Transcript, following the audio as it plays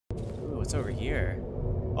what's over here?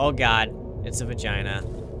 Oh god, it's a vagina.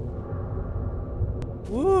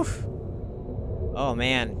 Woof! Oh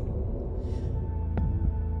man.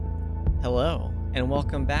 Hello, and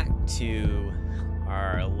welcome back to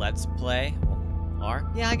our Let's Play.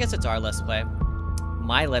 Yeah, I guess it's our Let's Play.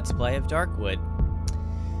 My Let's Play of Darkwood.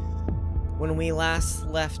 When we last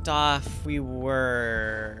left off, we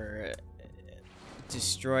were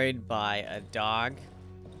destroyed by a dog.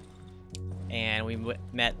 And we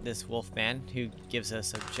met this wolfman who gives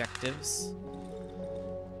us objectives.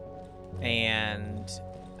 And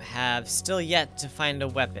have still yet to find a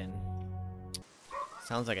weapon.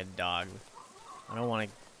 Sounds like a dog. I don't want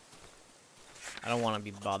to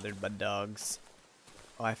be bothered by dogs.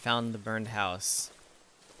 Oh, I found the burned house.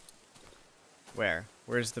 Where?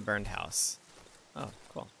 Where's the burned house? Oh,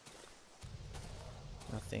 cool.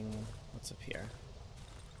 Nothing. What's up here?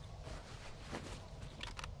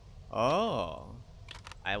 Oh.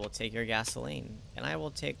 I will take your gasoline. And I will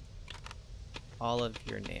take all of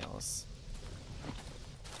your nails.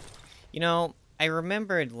 You know, I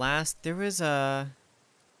remembered there was a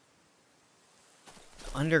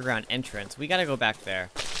underground entrance. We gotta go back there.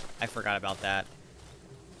 I forgot about that.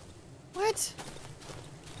 What?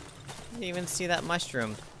 I didn't even see that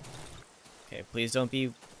mushroom. Okay, please don't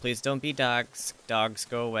be dogs. Dogs,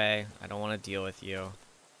 go away. I don't want to deal with you.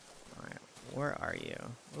 Alright, where are you?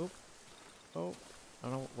 Oop. Oh, I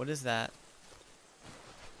don't know. What is that?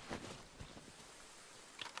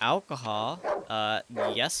 Alcohol?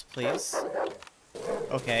 Yes, please.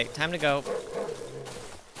 Okay, time to go.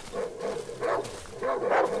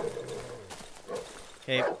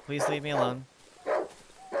 Okay, please leave me alone.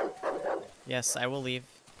 Yes, I will leave.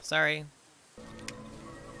 Sorry.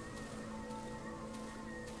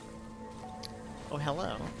 Oh,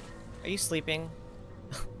 hello. Are you sleeping?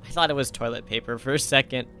 I thought it was toilet paper for a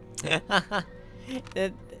second.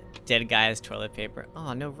 The dead guy has toilet paper.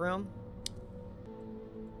 Oh, no room?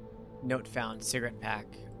 Note found. Cigarette pack.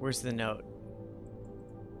 Where's the note?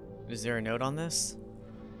 Is there a note on this?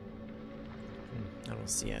 I don't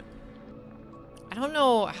see it. I don't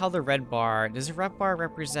know how the red bar... Does the red bar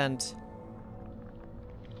represent...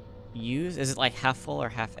 use? Is it like half full or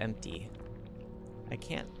half empty? I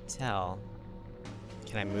can't tell.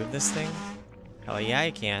 Can I move this thing? Hell yeah,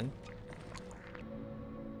 I can.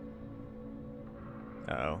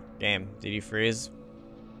 Uh-oh. Game, did you freeze?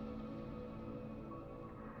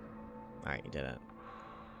 Alright, you didn't.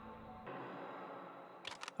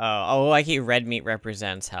 Oh, like red meat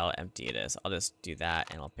represents how empty it is. I'll just do that,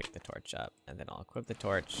 and I'll pick the torch up, and then I'll equip the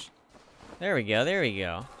torch. There we go, there we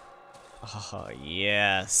go. Oh,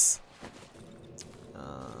 yes.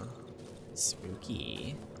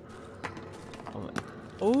 Spooky.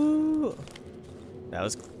 Oh, that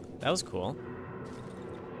was cool.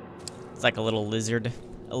 It's like a little lizard,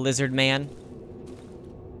 man.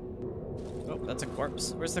 Oh, that's a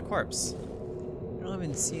corpse. Where's the corpse? I don't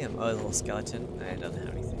even see him. Oh, a little skeleton. I don't have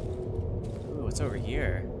anything. Ooh, what's over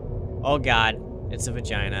here? Oh god, it's a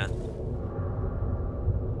vagina.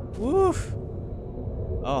 Woof!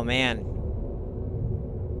 Oh man.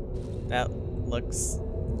 That looks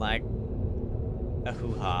like a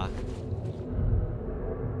hoo-ha.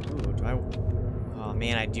 Ooh, oh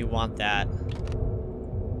man, I do want that.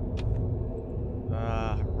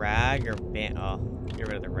 Rag or oh, get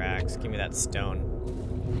rid of the rags. Give me that stone.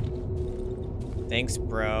 Thanks,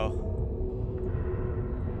 bro.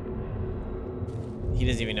 He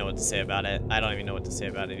doesn't even know what to say about it. I don't even know what to say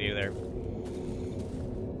about it either.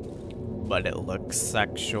 But it looks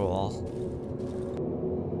sexual.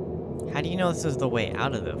 How do you know this is the way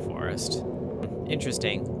out of the forest?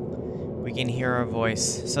 Interesting. We can hear our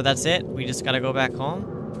voice. So that's it? We just gotta go back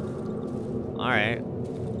home? Alright.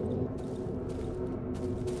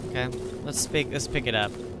 Okay, let's pick it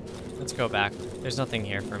up. Let's go back. There's nothing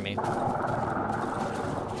here for me.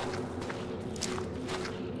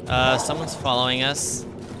 Someone's following us.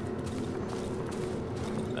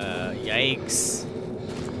 Yikes.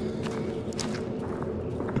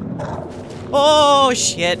 Oh,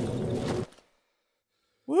 shit!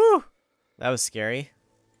 Woo! That was scary.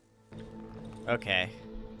 Okay.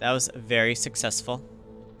 That was very successful.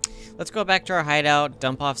 Let's go back to our hideout,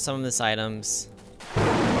 dump off some of these items.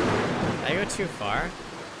 Did I go too far?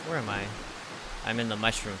 Where am I? I'm in the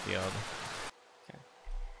mushroom field. Okay.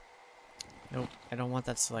 Nope, I don't want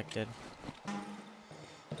that selected.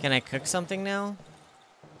 Can I cook something now?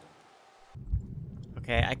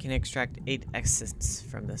 Okay, I can extract 8 exits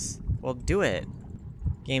from this. Well, do it.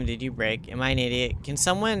 Game, did you break? Am I an idiot? Can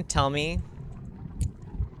someone tell me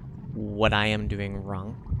what I am doing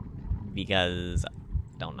wrong? Because I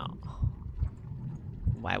don't know.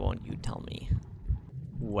 Why won't you tell me?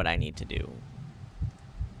 what I need to do.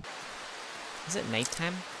 Is it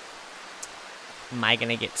nighttime? Am I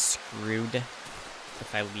gonna get screwed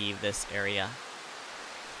if I leave this area?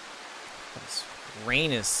 This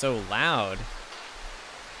rain is so loud.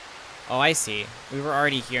 Oh, I see. We were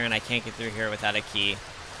already here and I can't get through here without a key.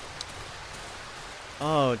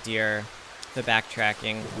 Oh dear. The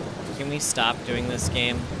backtracking. Can we stop doing this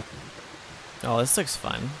game? Oh, this looks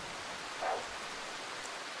fun.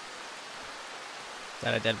 Is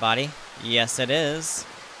that a dead body? Yes, it is.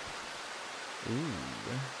 Ooh.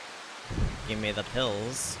 Give me the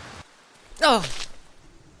pills. Oh!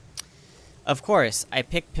 Of course, I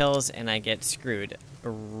pick pills and I get screwed.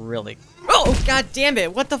 Really. Oh, god damn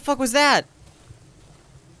it! What the fuck was that?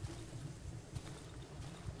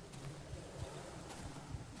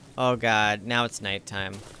 Oh god, now it's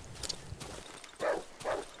nighttime.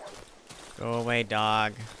 Go away,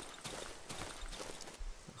 dog.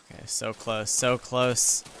 Okay, so close, so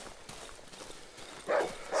close.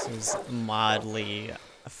 This is mildly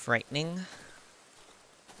frightening.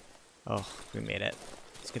 Oh, we made it.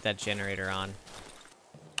 Let's get that generator on.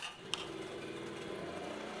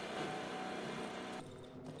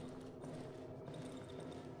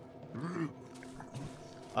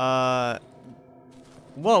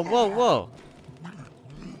 Whoa, whoa, whoa.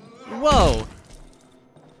 Whoa!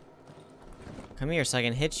 Come here so I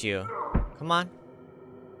can hit you. Come on.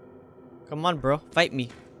 Come on, bro. Fight me.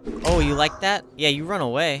 Oh, you like that? Yeah, you run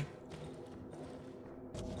away.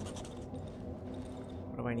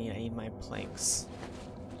 What do I need? I need my planks.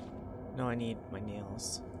 No, I need my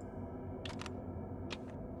nails.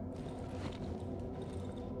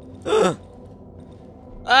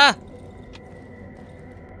 Ah!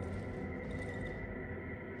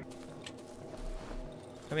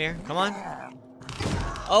 Come here, come on.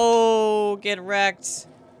 Oh, get wrecked.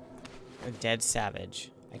 A dead savage.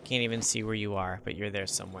 I can't even see where you are, but you're there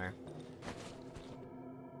somewhere.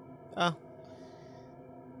 Oh.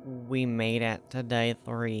 We made it to day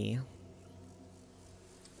 3.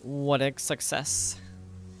 What a success.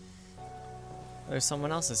 There's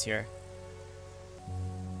someone else here.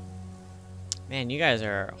 Man, you guys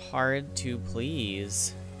are hard to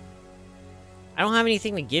please. I don't have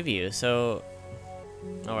anything to give you, so...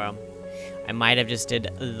 Oh well. I might have just did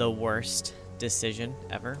the worst decision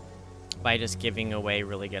ever by just giving away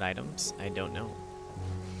really good items. I don't know.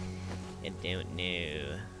 I don't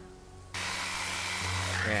know.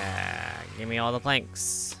 Yeah, give me all the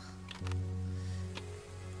planks.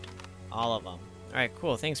 All of them. Alright,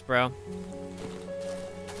 cool. Thanks, bro.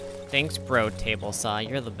 Thanks, bro, table saw.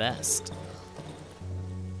 You're the best.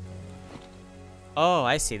 Oh,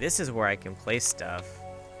 I see. This is where I can place stuff.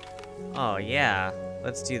 Oh, yeah.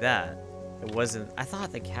 Let's do that. It wasn't... I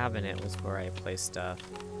thought the cabinet was where I placed stuff.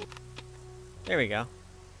 There we go.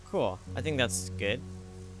 Cool. I think that's good.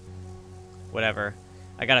 Whatever.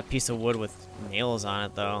 I got a piece of wood with nails on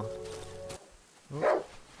it, though. Ooh.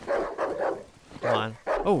 Come on.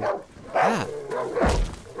 Oh! Ah!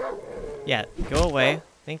 Yeah, go away.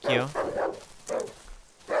 Thank you.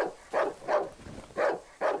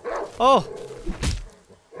 Oh!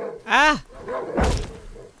 Ah!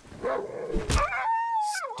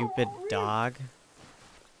 Stupid dog.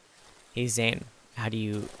 Hey Zane, how do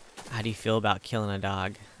you feel about killing a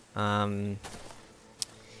dog? You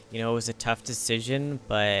know, it was a tough decision,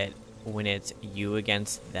 but when it's you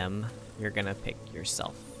against them, you're gonna pick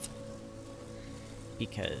yourself.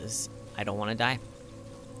 Because I don't want to die.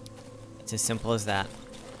 It's as simple as that.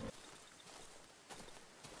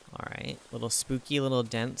 Alright, little spooky, little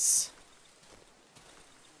dense.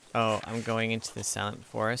 Oh, I'm going into the silent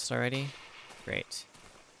forest already? Great.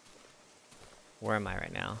 Where am I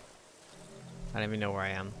right now? I don't even know where I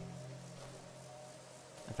am.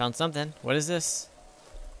 I found something. What is this?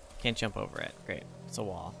 Can't jump over it. Great. It's a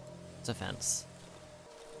wall. It's a fence.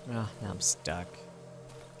 Oh, now I'm stuck.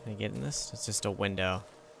 Can I get in this? It's just a window.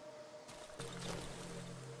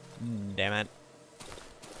 Damn it.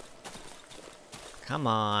 Come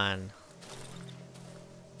on.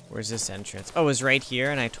 Where's this entrance? Oh, it was right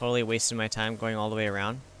here, and I totally wasted my time going all the way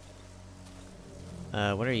around.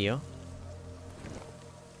 What are you?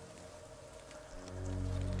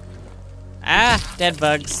 Ah! Dead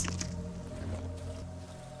bugs.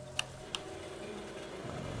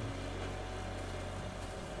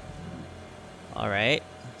 Alright.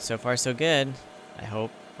 So far, so good. I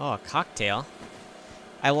hope. Oh, a cocktail.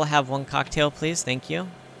 I will have one cocktail, please. Thank you.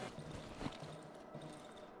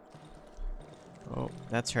 Oh,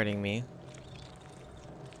 that's hurting me.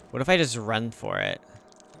 What if I just run for it?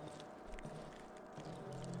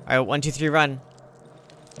 Alright, 1, 2, 3, run.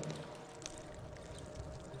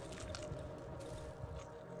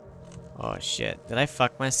 Oh, Oh shit. Did I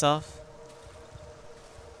fuck myself?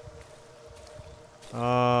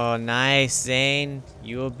 Oh, nice, Zane.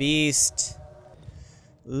 You a beast.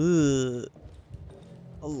 Ooh.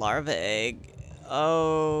 A larva egg.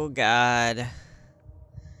 Oh, God.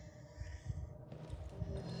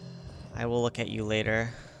 I will look at you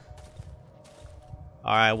later.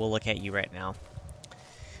 Alright, we'll look at you right now.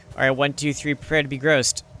 Alright, 1, 2, 3, prepare to be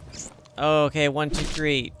grossed. Oh, okay, 1, 2,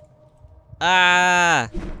 3. Ah!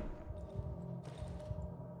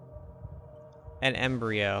 An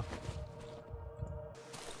embryo.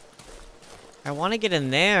 I want to get in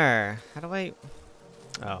there. How do I...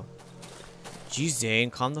 Oh. Jeez, Zane,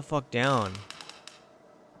 calm the fuck down.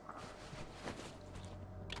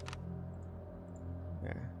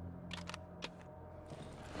 There.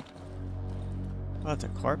 Oh, it's a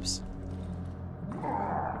corpse?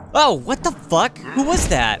 Oh, what the fuck? Who was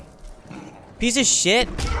that? Piece of shit?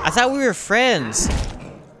 I thought we were friends.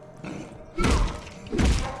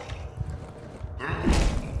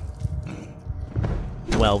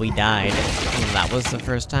 Well, we died. That was the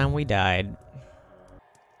first time we died.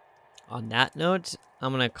 On that note,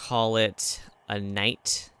 I'm gonna call it a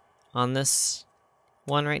night on this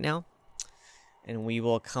one right now. And we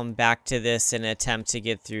will come back to this and attempt to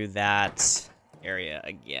get through that area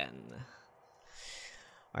again.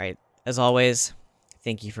 Alright, as always,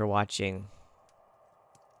 thank you for watching.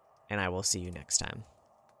 And I will see you next time.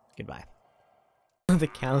 Goodbye. The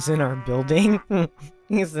cow's in our building.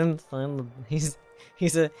 He's inside.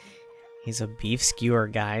 He's a beef skewer,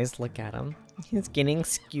 guys. Look at him. He's getting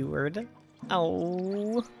skewered.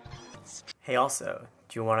 Oh. Hey, also,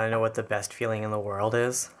 do you want to know what the best feeling in the world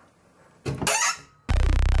is?